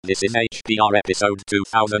This is HPR episode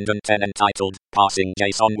 2010 entitled Parsing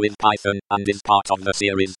JSON with Python and is part of the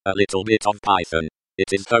series A Little Bit of Python.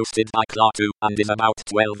 It is hosted by Klaatu and is about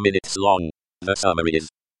 12 minutes long. The summary is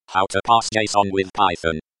how to parse JSON with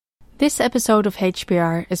Python. This episode of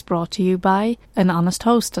HPR is brought to you by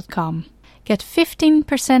anhonesthost.com. Get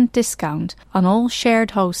 15% discount on all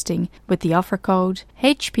shared hosting with the offer code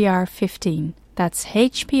HPR15. That's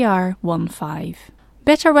HPR15.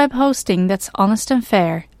 Better web hosting that's honest and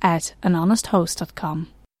fair at anhonesthost.com.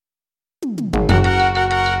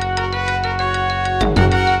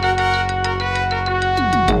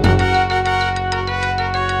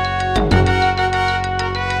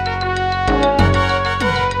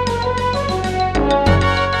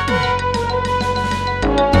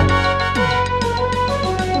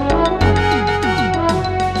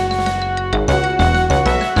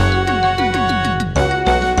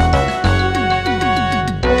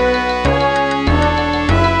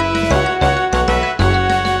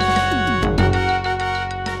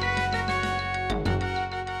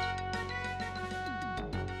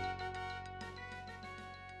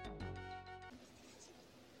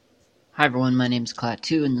 Hi everyone, my name is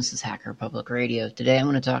Klaatu and this is Hacker Public Radio. Today I'm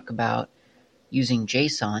going to talk about using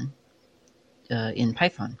JSON in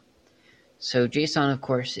Python. So JSON, of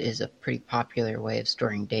course, is a pretty popular way of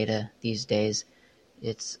storing data these days.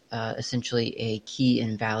 It's essentially a key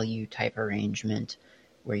and value type arrangement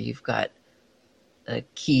where you've got a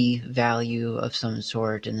key value of some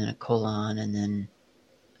sort and then a colon and then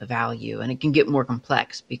a value. And it can get more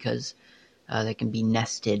complex because they can be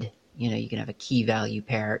nested. You know, you can have a key value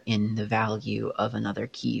pair in the value of another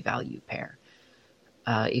key value pair.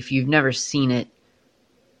 If you've never seen it,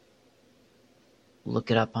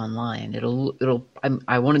 look it up online.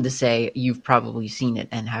 I wanted to say you've probably seen it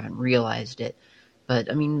and haven't realized it, but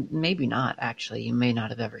I mean, maybe not actually. You may not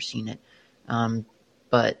have ever seen it.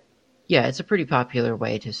 But yeah, it's a pretty popular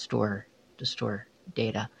way to store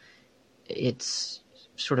data. It's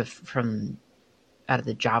sort of from out of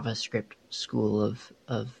the JavaScript school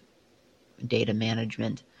of data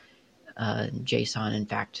management. JSON, in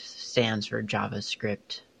fact, stands for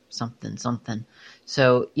JavaScript something.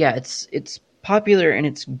 So yeah, it's popular and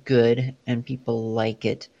it's good and people like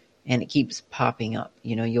it and it keeps popping up.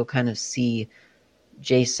 You know, you'll kind of see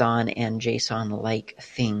JSON and JSON-like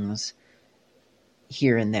things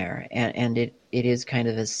here and there, and it is kind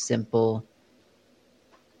of a simple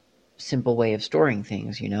way of storing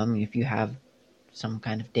things. You know, I mean, if you have some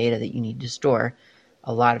kind of data that you need to store,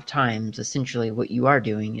 a lot of times, essentially what you are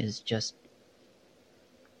doing is just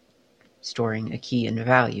storing a key and a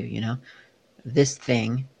value, you know. This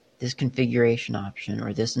thing, this configuration option,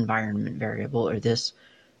 or this environment variable, or this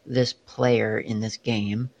player in this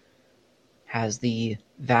game has the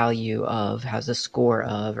value of, has a score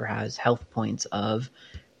of, or has health points of,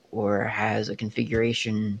 or has a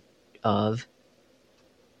configuration of,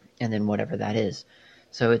 and then whatever that is.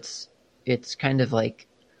 So it's kind of like,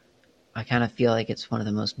 I kind of feel like it's one of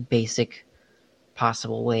the most basic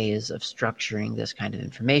possible ways of structuring this kind of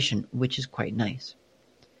information, which is quite nice.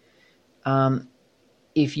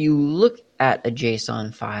 If you look at a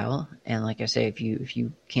JSON file, and like I say, if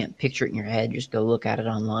you can't picture it in your head, just go look at it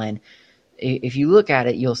online. If you look at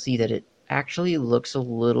it, you'll see that it actually looks a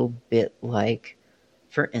little bit like,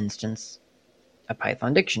 for instance, a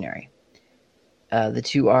Python dictionary. The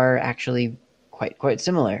two are actually quite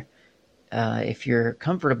similar. If you're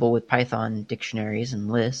comfortable with Python dictionaries and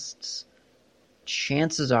lists,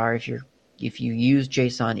 chances are if you use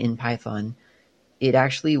JSON in Python, it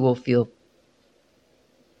actually will feel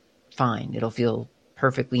fine. It'll feel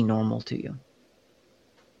perfectly normal to you.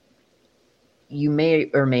 You may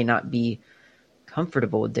or may not be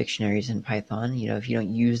comfortable with dictionaries in Python. You know, if you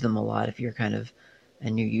don't use them a lot, if you're kind of a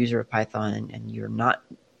new user of Python and you're not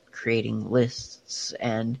creating lists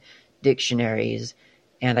and dictionaries,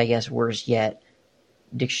 and I guess worse yet,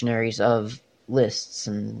 dictionaries of lists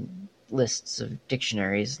and lists of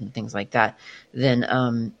dictionaries and things like that,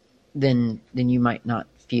 then you might not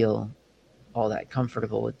feel all that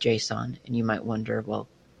comfortable with JSON, and you might wonder, well,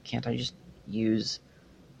 can't I just use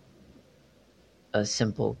a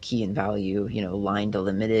simple key and value, you know, line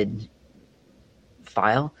delimited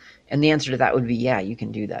file? And the answer to that would be, yeah, you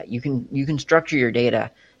can do that. You can structure your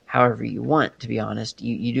data however you want, to be honest.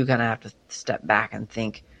 You do kind of have to step back and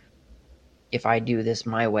think, if I do this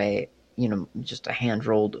my way, you know, just a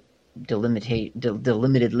hand-rolled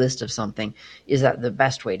delimited list of something, is that the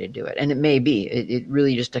best way to do it? And it may be. It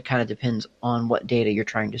really just kind of depends on what data you're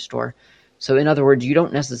trying to store. So in other words, you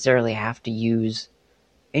don't necessarily have to use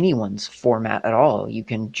anyone's format at all. You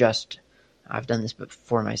can just, I've done this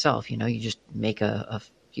before myself, you know, you just make a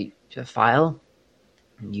file,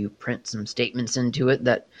 You print some statements into it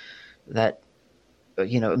that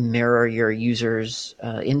mirror your user's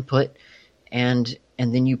input, and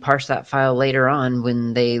then you parse that file later on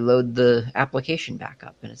when they load the application back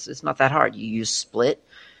up. And it's not that hard. You use split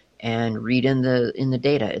and read in the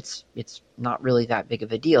data. It's not really that big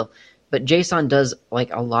of a deal, but JSON does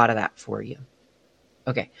like a lot of that for you.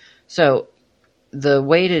 Okay, so the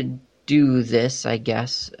way to do this, I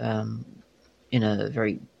guess, in a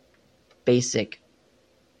very basic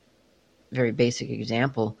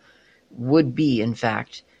example, would be, in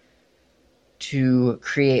fact, to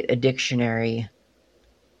create a dictionary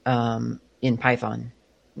in Python.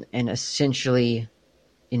 And essentially,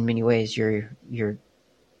 in many ways,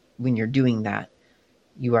 when you're doing that,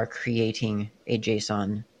 you are creating a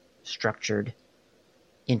JSON structured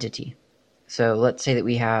entity. So let's say that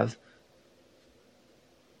we have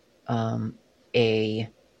a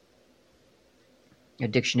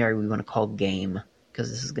dictionary we want to call game, because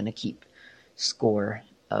this is going to keep score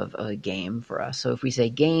of a game for us. So if we say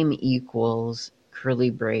game equals curly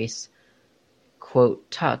brace quote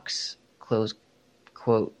tux close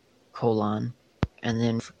quote colon, and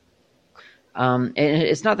then and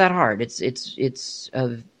it's not that hard. It's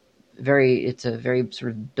a very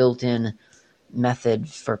sort of built-in method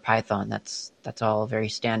for Python. That's all very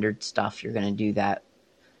standard stuff. You're going to do that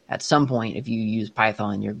at some point. If you use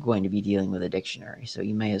Python, you're going to be dealing with a dictionary, so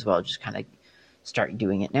you may as well just kind of start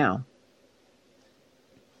doing it now.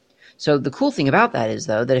 So the cool thing about that is,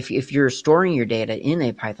 though, that if you're storing your data in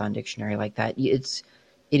a Python dictionary like that, it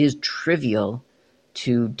is trivial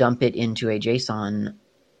to dump it into a JSON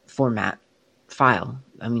format file.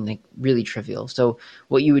 I mean, like, really trivial. So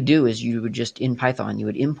what you would do is you would just, in Python, you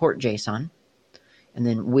would import JSON, and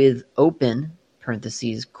then with open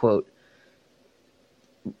parentheses quote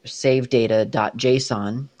save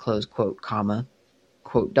data.json close quote comma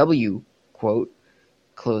quote w quote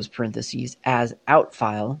close parentheses as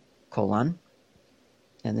outfile colon,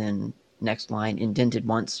 and then next line indented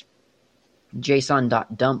once,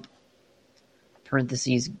 json.dump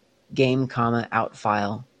parentheses game comma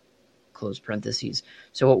outfile close parentheses.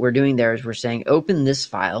 So what we're doing there is we're saying open this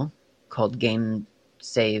file called game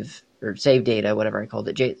save or save data, whatever I called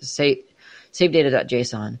it, save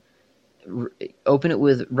data.json, open it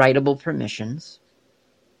with writable permissions,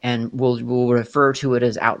 and we'll refer to it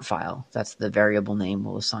as outfile. That's the variable name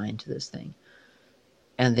we'll assign to this thing.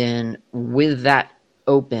 And then with that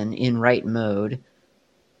open in write mode,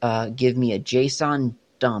 give me a JSON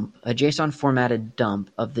dump, a JSON formatted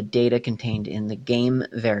dump of the data contained in the game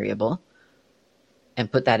variable,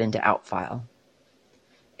 and put that into outfile.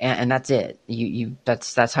 And that's it.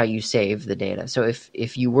 That's how you save the data. So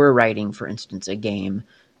if you were writing, for instance, a game,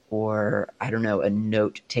 or I don't know, a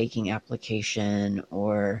note-taking application,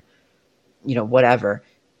 or whatever,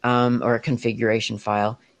 or a configuration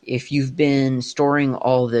file, if you've been storing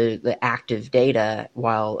all the active data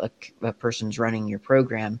while a person's running your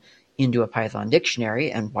program into a Python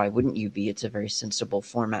dictionary, and why wouldn't you be? It's a very sensible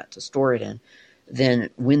format to store it in. Then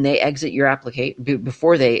when they exit your application,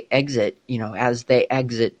 before they exit, as they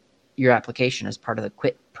exit your application as part of the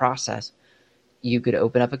quit process, you could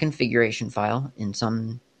open up a configuration file in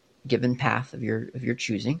some given path of your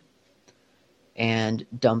choosing, and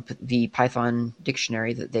dump the Python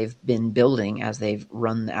dictionary that they've been building as they've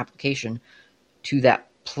run the application to that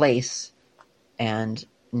place, and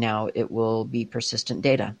now it will be persistent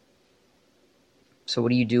data. So what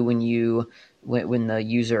do you do when the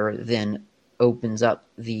user then opens up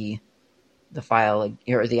the file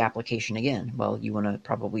or the application again? Well, you want to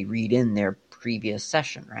probably read in their previous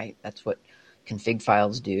session, right? That's what config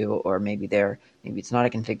files do. Or maybe it's not a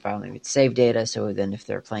config file, maybe it's save data. So then if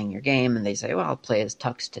they're playing your game and they say, well, I'll play as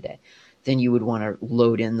Tux today, then you would want to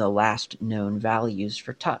load in the last known values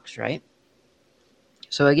for Tux, right?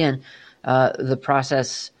 So again, the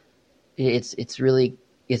process, it's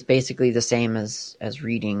basically the same as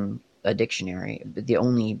reading a dictionary. But the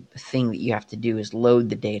only thing that you have to do is load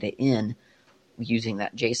the data in using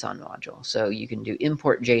that JSON module. So you can do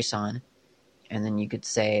import JSON, and then you could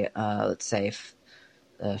say, let's say,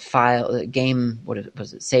 file game, what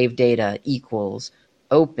was it? Save data equals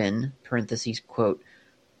open parentheses quote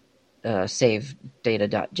save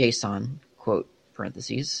data.json quote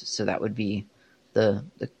parentheses. So that would be the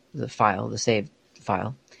file, the saved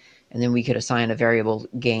file. And then we could assign a variable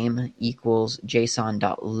game equals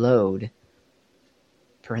json.load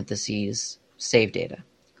parentheses save data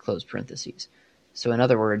close parentheses. So in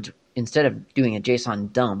other words, instead of doing a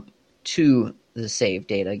JSON dump to the save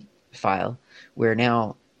data file, we're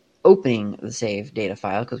now opening the save data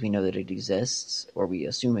file because we know that it exists, or we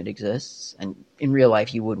assume it exists. And in real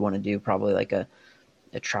life, you would want to do probably like a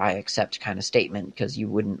a try except kind of statement, because you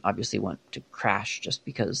wouldn't obviously want to crash just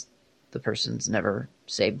because the person's never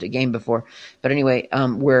saved a game before. But anyway,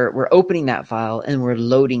 we're opening that file and we're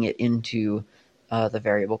loading it into the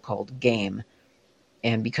variable called game.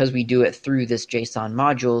 And because we do it through this JSON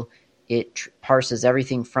module, it parses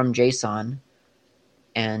everything from JSON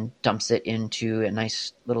and dumps it into a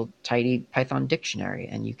nice little tidy Python dictionary.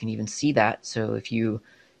 And you can even see that. So if you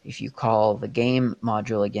call the game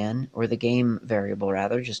module again, or the game variable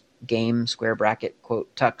rather, just game square bracket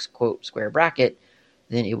quote tux quote square bracket,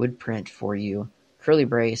 then it would print for you curly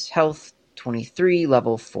brace health 23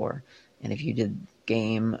 level 4. And if you did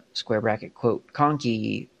game square bracket quote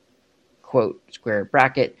konqi quote square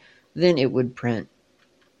bracket, then it would print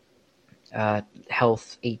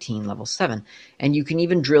health 18 level 7. And you can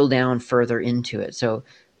even drill down further into it. So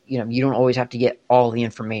you don't always have to get all the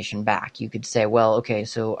information back. You could say, well, okay,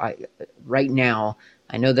 so right now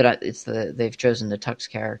I know that they've chosen the tux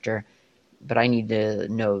character, but I need to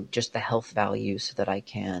know just the health value so that I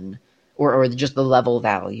can, or just the level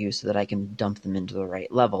value so that I can dump them into the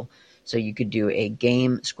right level. So you could do a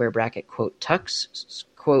game square bracket quote tux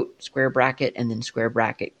quote square bracket and then square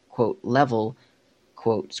bracket quote level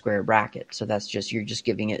quote square bracket. So you're just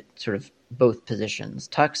giving it sort of both positions,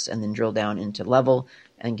 tux, and then drill down into level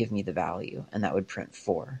and give me the value, and that would print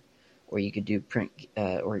 4. Or you could do print,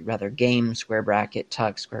 or rather game square bracket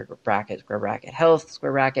tux square bracket health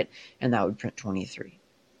square bracket, and that would print 23.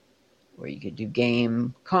 Or you could do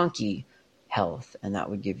game konqi health, and that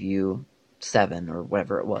would give you 7 or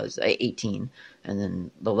whatever it was, 18, and then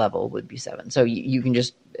the level would be 7. So you can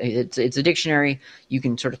just, it's a dictionary. You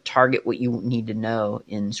can sort of target what you need to know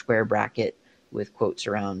in square bracket with quotes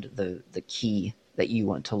around the key that you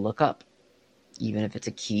want to look up, even if it's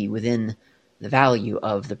a key within the value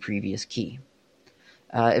of the previous key.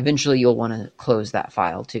 Eventually you'll want to close that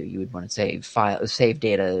file too. You would want to save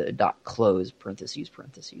data.close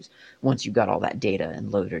parentheses once you've got all that data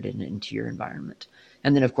and loaded it into your environment.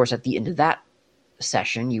 And then of course at the end of that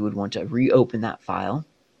session you would want to reopen that file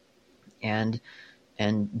and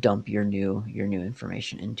dump your new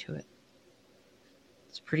information into it.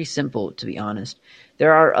 It's pretty simple, to be honest.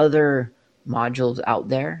 There are other modules out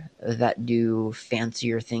there that do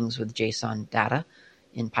fancier things with JSON data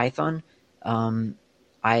in Python.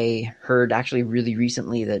 I heard actually really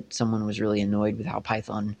recently that someone was really annoyed with how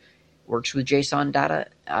Python works with JSON data.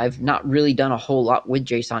 I've not really done a whole lot with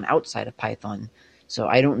JSON outside of Python, so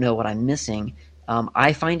I don't know what I'm missing.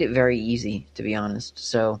 I find it very easy, to be honest.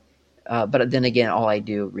 So, but then again, all I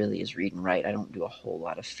do really is read and write. I don't do a whole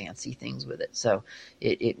lot of fancy things with it. So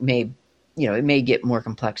it may get more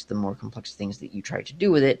complex the more complex things that you try to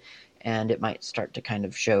do with it, and it might start to kind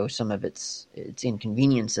of show some of its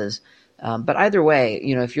inconveniences. But either way,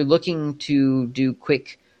 if you're looking to do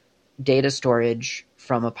quick data storage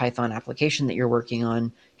from a Python application that you're working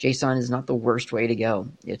on, JSON is not the worst way to go.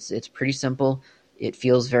 It's pretty simple. It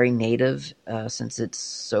feels very native since it's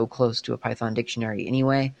so close to a Python dictionary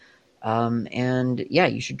anyway. And yeah,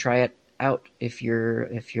 you should try it out if you're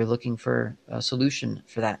looking for a solution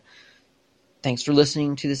for that. Thanks for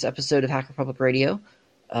listening to this episode of Hacker Public Radio.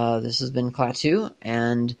 This has been Klaatu,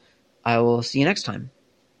 and I will see you next time.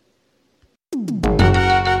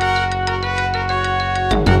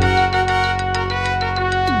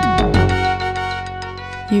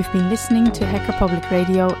 You've been listening to Hacker Public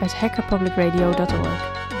Radio at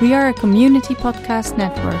hackerpublicradio.org. We are a community podcast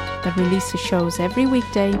network that releases shows every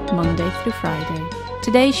weekday, Monday through Friday.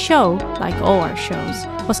 Today's show, like all our shows,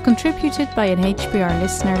 was contributed by an HPR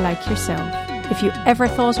listener like yourself. If you ever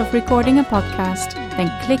thought of recording a podcast, then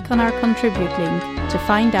click on our contribute link to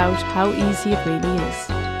find out how easy it really is.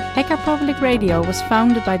 Hacker Public Radio was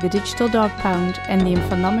founded by the Digital Dog Pound and the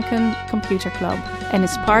Infonomicon Computer Club and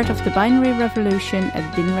is part of the binary revolution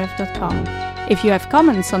at binrev.com. If you have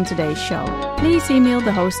comments on today's show, please email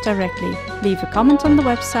the host directly, leave a comment on the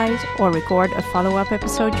website, or record a follow-up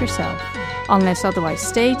episode yourself. Unless otherwise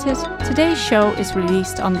stated, today's show is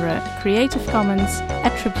released under a Creative Commons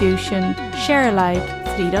Attribution Share Alike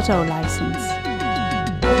 3.0 license.